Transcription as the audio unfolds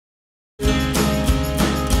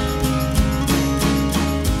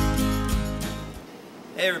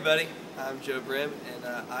Hey everybody, I'm Brim, and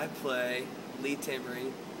I play lead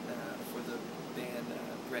tambourine for the band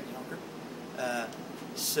Younker.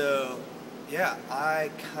 So yeah,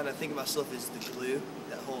 I kind of think of myself as the glue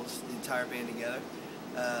that holds the entire band together.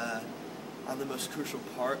 I'm the most crucial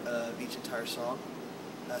part of each entire song.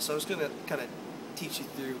 So I was going to kind of teach you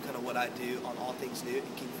through kind of what I do on All Things New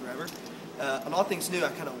and King Forever. On All Things New, I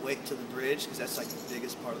kind of wait till the bridge because that's like the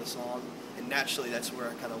biggest part of the song, and naturally that's where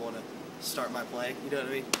I kind of want to start my playing, you know what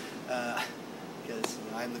I mean? Because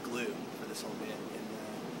I'm the glue for this whole band,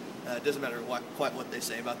 and it doesn't matter quite what they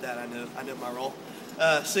say about that. I know my role.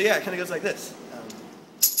 So yeah, it kind of goes like this.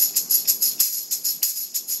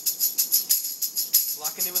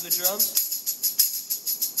 Locking in with the drums,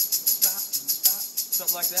 stop, stop,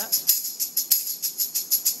 something like that,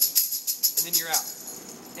 and then you're out.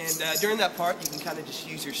 And during that part, you can kind of just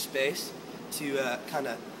use your space to kind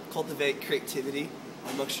of cultivate creativity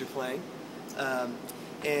amongst your playing.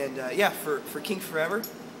 Yeah, for King Forever,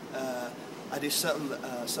 I do something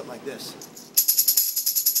like this.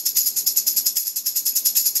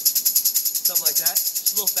 Something like that,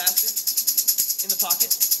 just a little faster, in the pocket.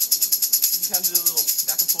 You can kind of do a little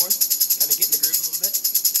back and forth, kind of get in the groove a little bit,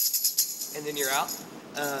 and then you're out.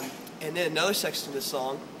 And then another section of the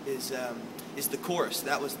song is the chorus.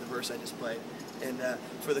 That was the verse I just played. And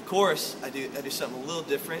for the chorus, I do something a little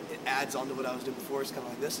different. It adds on to what I was doing before. It's kind of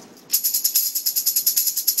like this.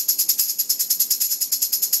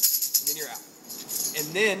 And then you're out. And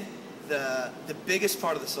then the biggest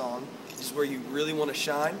part of the song is where you really want to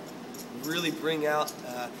shine, really bring out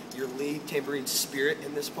your lead tambourine spirit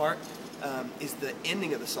in this part, is the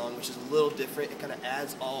ending of the song, which is a little different. It kind of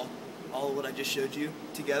adds all of what I just showed you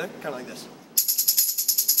together, kind of like this.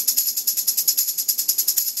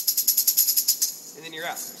 And then you're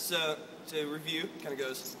out. So to review, kind of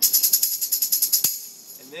goes,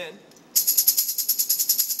 and then,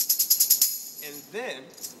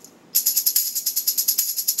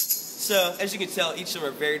 so as you can tell, each of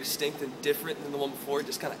them are very distinct and different than the one before. It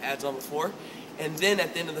just kind of adds on before. And then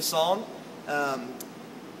at the end of the song,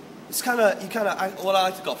 it's what I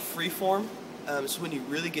like to call free form. It's when you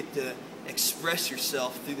really get to express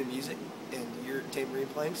yourself through the music and your tambourine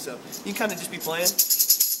playing. So you can kind of just be playing.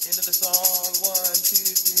 End of the song, 1, 2,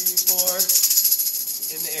 3, 4,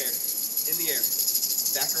 in the air,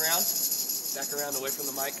 back around, away from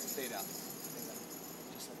the mic, fade out.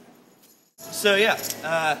 Just like that. So yeah,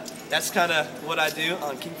 that's kind of what I do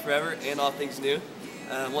on King Forever and All Things New.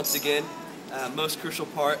 Once again, most crucial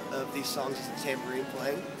part of these songs is the tambourine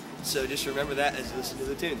playing. So just remember that as you listen to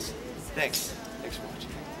the tunes. Thanks for watching.